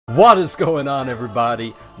What is going on,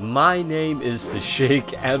 everybody? My name is the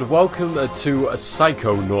Shig, and welcome to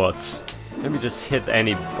Psychonauts. Let me just hit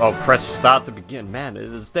press start to begin. Man, it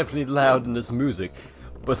is definitely loud in this music.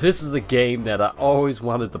 But this is the game that I always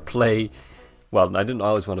wanted to play. Well, I didn't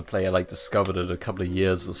always want to play, I discovered it a couple of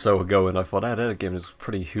years or so ago, and I thought, that game is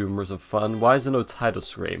pretty humorous and fun. Why is there no title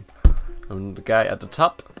screen? And the guy at the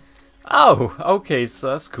top? Oh, okay, so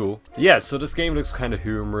that's cool. Yeah, so this game looks kind of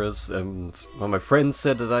humorous, and well, my friend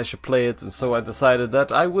said that I should play it, and so I decided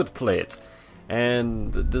that I would play it.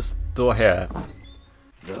 And this door here.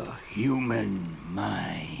 The human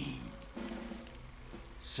mind.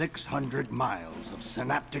 600 miles of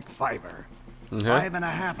synaptic fiber.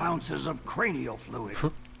 5.5 ounces of cranial fluid.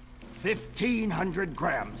 1,500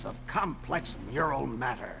 grams of complex neural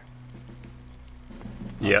matter.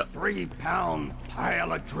 Yeah. A 3-pound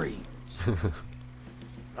pile of dreams.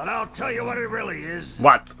 But I'll tell you what it really is.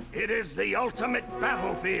 What? It is the ultimate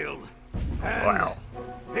battlefield. And wow.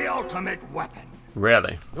 The ultimate weapon.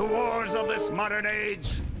 Really? The wars of this modern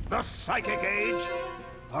age, the psychic age,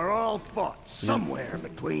 are all fought somewhere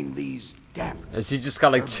between these damp. Has he just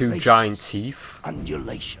got like two giant teeth?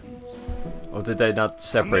 Undulations. Or did they not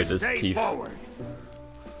separate his teeth? Forward,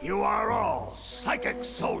 you are all psychic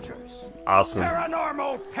soldiers. Awesome.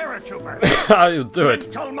 Paranormal paratroopers. I'll do it.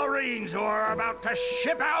 Mental marines who are about to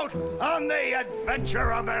ship out on the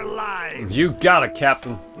adventure of their lives. You got it,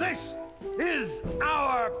 Captain. This is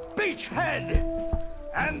our beachhead.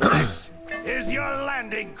 And this is your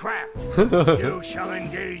landing craft. You shall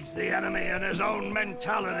engage the enemy in his own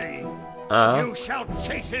mentality. You shall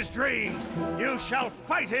chase his dreams. You shall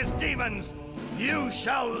fight his demons. You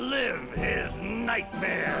shall live his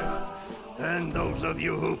nightmares. And those of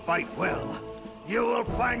you who fight well, you will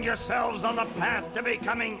find yourselves on the path to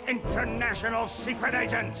becoming international secret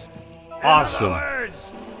agents. Awesome. In other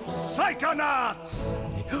words,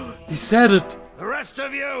 Psychonauts. He said it. The rest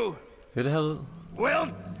of you Who the hell? will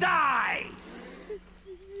die.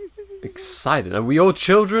 Excited. Are we all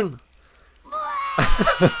children?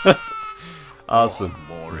 Awesome.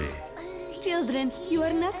 Children, you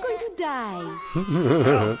are not going to die.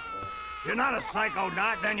 Well, if you're not a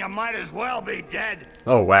psychonaut, then you might as well be dead.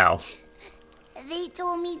 Oh, wow. They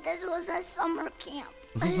told me this was a summer camp.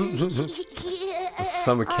 A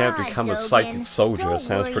summer camp to become a psychic soldier.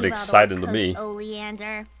 Sounds pretty exciting to me.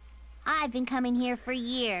 Oleander. I've been coming here for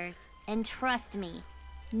years, and trust me,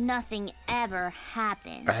 nothing ever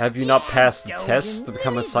happened. Have you not passed the test to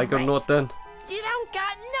become a psychonaut then? You don't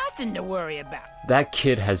got nothing to worry about. That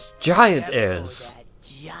kid has giant ears. That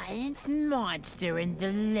giant monster in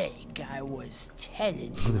the lake I was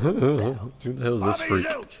telling you. Who the hell is this freak?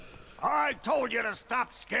 Zooch, I told you to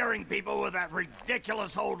stop scaring people with that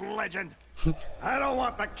ridiculous old legend. I don't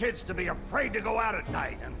want the kids to be afraid to go out at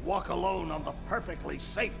night and walk alone on the perfectly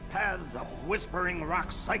safe paths of Whispering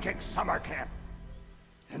Rock Psychic Summer Camp.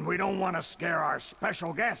 And we don't want to scare our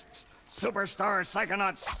special guests, superstar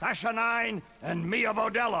psychonauts Sasha 9 and Mia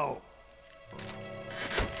Vodello.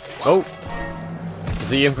 Oh. Is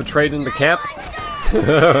he infiltrating the camp?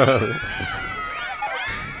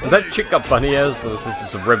 Is that chick got bunny ears, or is this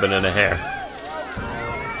just a ribbon in her hair?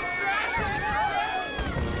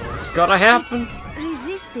 It's gotta happen.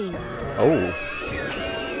 Resisting. Oh.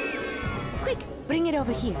 Quick, bring it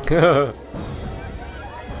over here.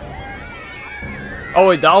 Oh,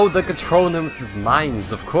 wait, oh, they're controlling him with his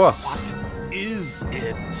minds, of course. Is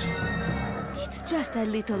it? It's just a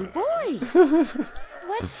little boy.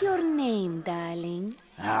 What's your name, darling?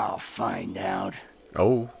 I'll find out.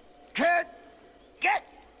 Oh. Kid, get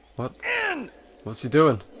What? in! What's he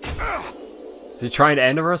doing? Is he trying to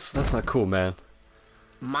enter us? That's not cool, man.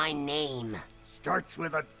 My name Starts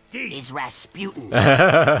with a D. is Rasputin,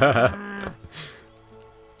 but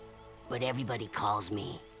everybody calls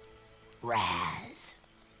me Raz.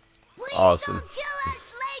 Please Awesome. don't kill us,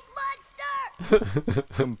 lake monster!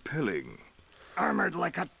 Compelling. Armored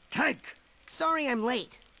like a tank. Sorry I'm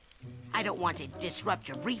late. I don't want to disrupt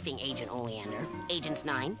your briefing, Agent Oleander. Agents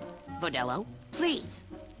 9, Vodello, please,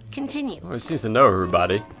 continue. Oh, he seems to know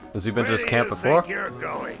everybody. Has he been to this camp before? Where do you think you're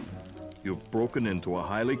going? You've broken into a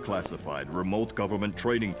highly classified remote government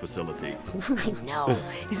training facility. I know.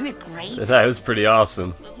 Isn't it great? That was pretty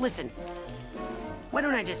awesome. Listen, why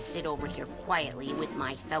don't I just sit over here quietly with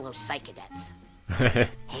my fellow psychedets?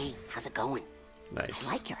 Hey, how's it going? Nice.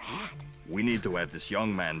 I like your hat. We need to have this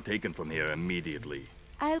young man taken from here immediately.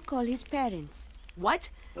 I'll call his parents.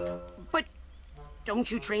 What? But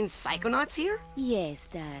don't you train psychonauts here? Yes,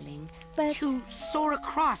 darling, but... To soar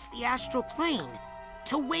across the astral plane.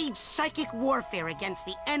 To wage psychic warfare against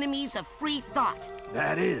the enemies of free thought.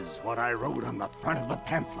 That is what I wrote on the front of the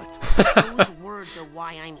pamphlet. Those words are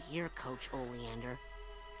why I'm here, Coach Oleander.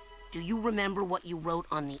 Do you remember what you wrote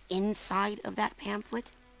on the inside of that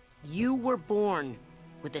pamphlet? You were born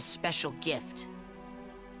with a special gift.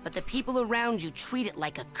 But the people around you treat it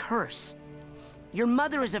like a curse. Your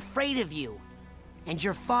mother is afraid of you. And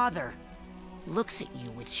your father looks at you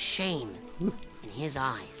with shame in his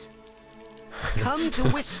eyes. Come to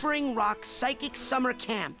Whispering Rock Psychic Summer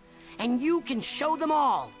Camp, and you can show them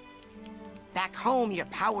all. Back home, your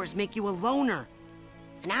powers make you a loner,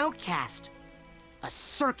 an outcast, a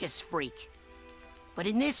circus freak. But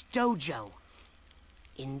in this dojo,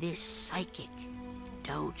 in this psychic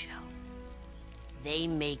dojo, they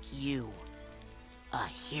make you a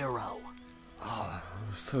hero. Oh,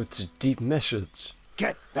 so it's a deep message.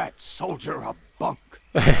 Get that soldier a bunk.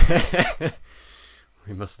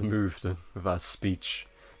 We must have moved with our speech.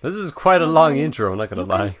 This is quite a long intro, I'm not gonna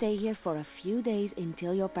lie. You can stay here for a few days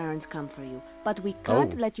until your parents come for you, but we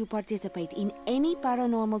can't let you participate in any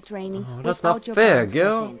paranormal training that's without not your fair, parents'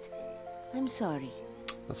 girl. consent. I'm sorry.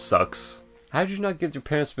 That sucks. How did you not get your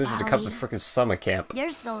parents' permission to come to frickin' summer camp? You're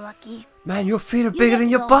so lucky. Man, your feet are bigger than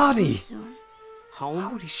your body! Home?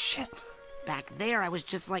 Holy shit. Back there, I was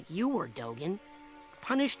just like you were, Dogen.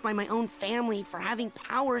 Punished by my own family for having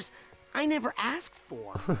powers I never asked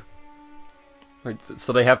for. Wait,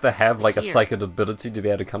 so they have to have like a Here. psychic ability to be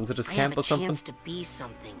able to come to this I camp have or a something? chance to be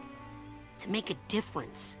something. To make a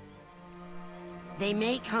difference. They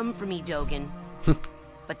may come for me, Dogen.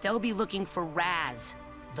 But they'll be looking for Raz,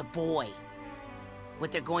 the boy.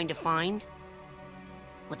 What they're going to find,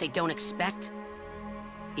 what they don't expect,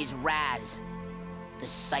 is Raz, the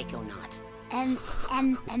Psychonaut. And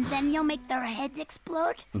then you'll make their heads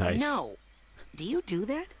explode? Nice. No. Do you do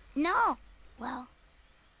that? No. Well,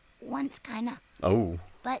 once kinda. Oh.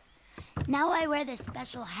 But now I wear this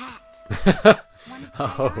special hat.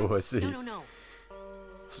 Oh, I see. No.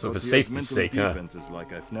 So for But he has safety's mental sake, huh? defenses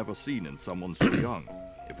like I've never seen in someone so young.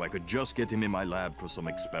 If I could just get him in my lab for some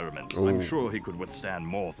experiments, I'm Ooh. sure he could withstand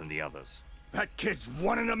more than the others. That kid's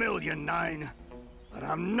 1 in a million, Nine. But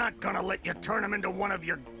I'm not gonna let you turn him into one of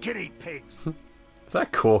your guinea pigs. Is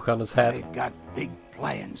that cork on his head? I've got big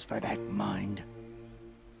plans for that mind.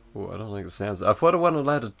 Oh, I don't like the sounds. I thought I wasn't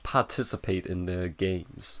allowed to participate in the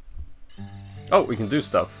games. Oh, we can do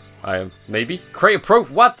stuff. Maybe? Create a proof?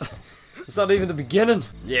 What? It's not even the beginning.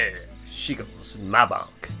 Yeah, Shigals in my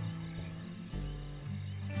bank.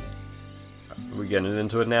 Are we getting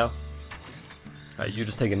into it now? Alright, you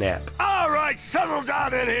just take a nap. All right, settle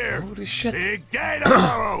down in here. Holy shit. Big day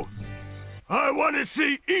tomorrow. I want to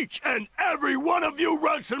see each and every one of you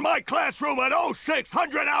runts in my classroom at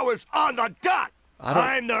 0600 hours on the dot.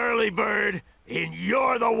 I'm the early bird, and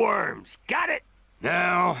you're the worms. Got it?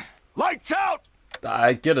 Now, lights out.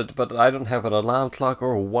 I get it, but I don't have an alarm clock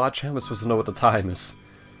or a watch. How am I supposed to know what the time is?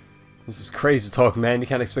 This is crazy talk, man. You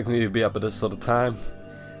can't expect me to be up at this sort of time.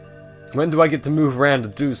 When do I get to move around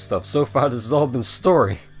and do stuff? So far, this has all been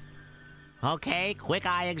story. Okay, quick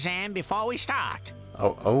eye exam before we start.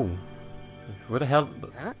 Oh. What the hell?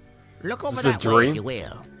 Huh? Look over Is this a that way, dream? if you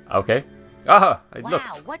will. Okay. Aha! I Wow,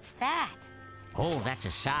 looked. what's that? Oh, that's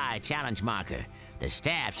a psi challenge marker. The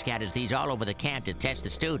staff scatters these all over the camp to test the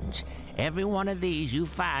students. Every one of these you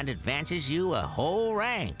find advances you a whole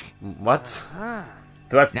rank. What?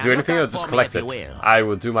 Do I have to Now do look anything up or just for me collect if it? you will. I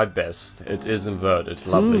will do my best. It is inverted.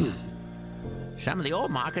 Lovely. Some of the old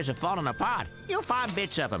markers have fallen apart. You'll find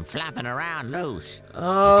bits of them flapping around loose.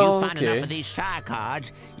 Oh, If you find okay. enough of these psi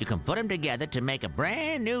cards, you can put them together to make a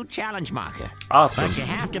brand new challenge marker. Awesome. But you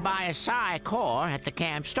have to buy a psi core at the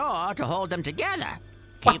camp store to hold them together.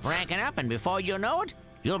 Keep What? ranking up, and before you know it,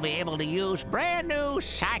 you'll be able to use brand new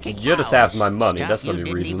psychic You're just powers. after my money, Stuff that's the you only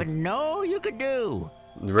didn't reason. even know you could do.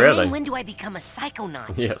 And Really? then when do I become a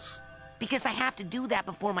Psychonaut? Yes. Because I have to do that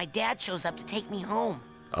before my dad shows up to take me home.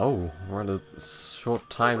 Oh, we're on a short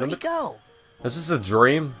time Where'd he limit. go? Is this a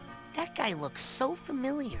dream? That guy looks so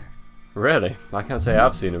familiar. Really? I can't say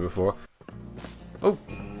I've seen it before. Oh.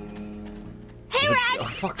 Hey, Raz!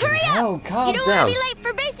 Fucking hurry hell, up! calm You don't down. want to be late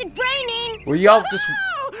for basic braining! Will y'all just...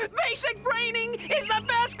 Basic braining is the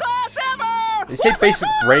best class ever! You say basic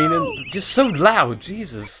braining? Just so loud,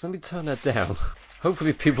 Jesus. Let me turn that down.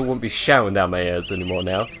 Hopefully people won't be shouting down my ears anymore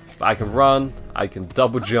now. But I can run, I can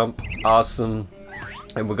double jump, awesome.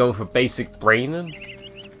 And we're going for basic braining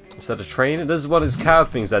instead of training. This is one of his card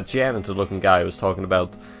things that janitor looking guy was talking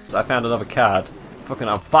about. I found another card. Fucking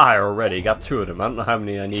on fire already. Got 2 of them. I don't know how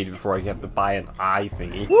many I need before I have to buy an eye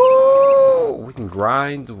thingy. Woo! We can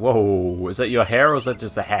grind. Whoa. Is that your hair or is that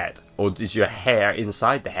just a hat? Or is your hair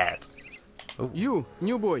inside the hat? Oh. You,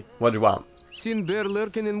 new boy. What do you want? Seen bear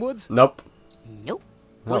lurking in woods? Nope. Nope.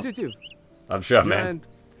 Positive. I'm sure, man. Giant,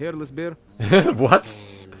 hairless bear. What?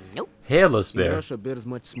 Nope. Hairless In bear. Russia, bears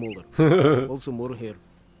much smaller. Also more hair.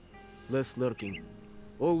 Less lurking.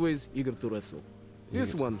 Always eager to wrestle.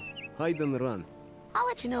 This one, hide and run. I'll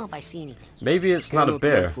let you know if I see anything. Maybe it's not a Cannot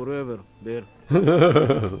bear. live forever, bear.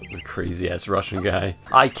 The crazy ass Russian guy.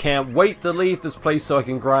 I can't wait to leave this place so I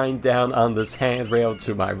can grind down on this handrail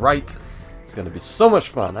to my right. It's gonna be so much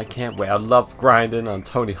fun. I can't wait. I love grinding on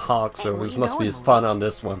Tony Hawk, so this must be as fun on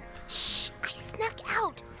this one. Shh! I snuck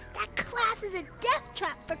out. That class is a death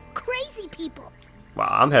trap for crazy people. Wow,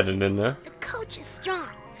 I'm heading in there. The coach is strong.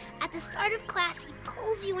 At the start of class, he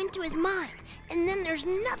pulls you into his mind, and then there's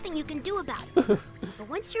nothing you can do about it. But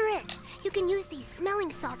once you're in, you can use these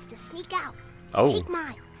smelling salts to sneak out. Oh. Take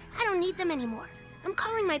mine. I don't need them anymore. I'm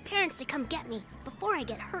calling my parents to come get me before I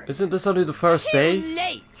get hurt. Isn't this only the first day?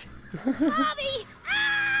 Late. Bobby!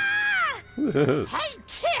 Ah! Hey,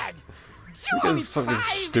 kid! You Look at owe me his fucking 5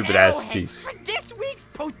 stupid ass arrowheads teeth. for this week's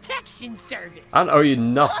protection service. I don't owe you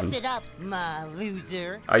nothing. Cough it up, my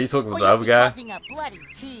loser. Are you talking Or about the you'll other be guy? coughing up bloody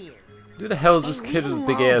tears. Who the hell is this kid with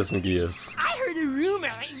big asthma gears? I heard a rumor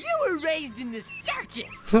that you were raised in the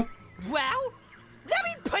circus. Well, let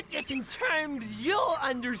me put this in terms you'll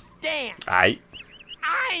understand. Aight.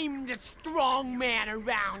 I'm the strong man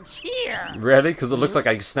around here. Really? Because it looks like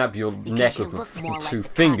I can snap your neck Because you with my look more fucking like 2 the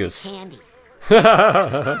fingers. cotton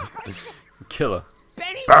candy. Killer.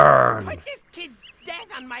 Benny, Burn. put this kid's death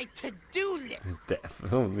on my to-do list. Death.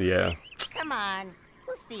 Oh, yeah. Come on,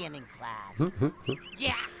 we'll see him in class.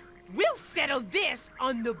 Yeah, we'll settle this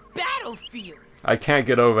on the battlefield. I can't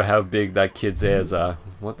get over how big that kid's ears are.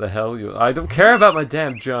 What the hell? I don't care about my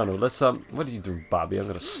damn journal. Let's, what are you doing, Bobby? I'm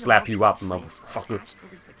gonna slap you up, motherfucker.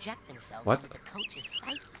 What?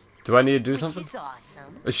 Do I need to do something?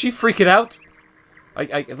 Awesome. Is she freaking out?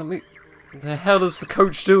 Let me... What the hell is the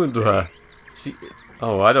coach doing to her? See...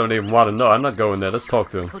 Oh, I don't even want to know. I'm not going there. Let's talk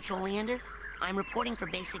to him. Coach Oleander, I'm reporting for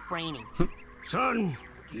basic braining. Son,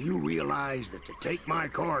 do you realize that to take my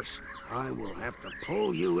course, I will have to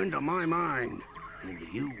pull you into my mind? And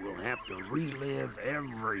you will have to relive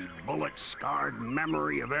every bullet-scarred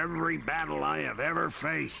memory of every battle I have ever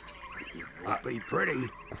faced. It won't be pretty.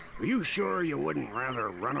 Are you sure you wouldn't rather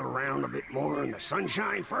run around a bit more in the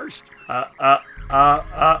sunshine first?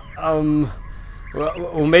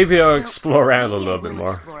 Well, maybe I'll explore around a little bit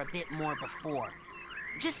more. Explore a bit more before,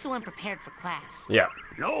 just so I'm prepared for class. Yeah.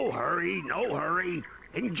 No hurry, no hurry.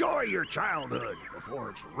 Enjoy your childhood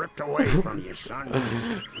before it's ripped away from you,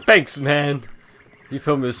 son. Thanks, man. You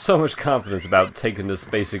filled me with so much confidence about taking this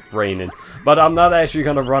basic braining. But I'm not actually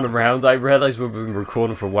gonna run around. I realize we've been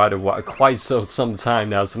recording for quite some time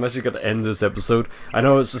now, so I'm actually gonna end this episode. I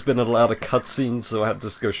know it's just been a lot of cutscenes, so I have to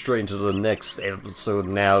just go straight into the next episode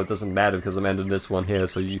now. It doesn't matter because I'm ending this one here,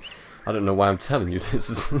 so I don't know why I'm telling you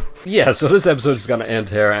this. Yeah, so this episode is gonna end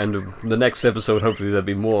here, and the next episode, hopefully there'll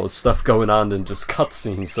be more stuff going on than just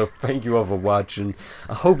cutscenes. So thank you all for watching.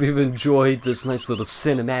 I hope you've enjoyed this nice little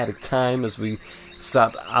cinematic time as we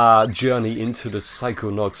start our journey into the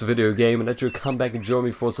Psychonauts video game, and that you'll come back and join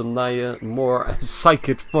me for some more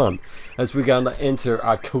psychic fun as we're gonna enter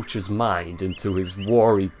our coach's mind into his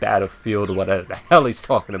worry battlefield or whatever the hell he's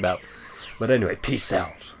talking about. But anyway, peace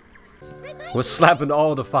out. We're slapping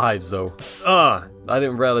all the 5s though. I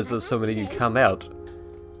didn't realize there's so many you can come out.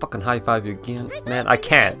 Fucking high five you again. Man, I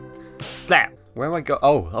can't. Slap. Where am I go?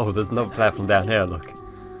 Oh, there's another platform down here, look.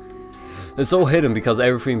 It's all hidden because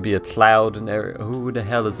everything be a cloud and who the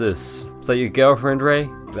hell is this? Is that your girlfriend, Ray?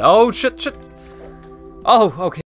 Oh, shit. Oh, okay.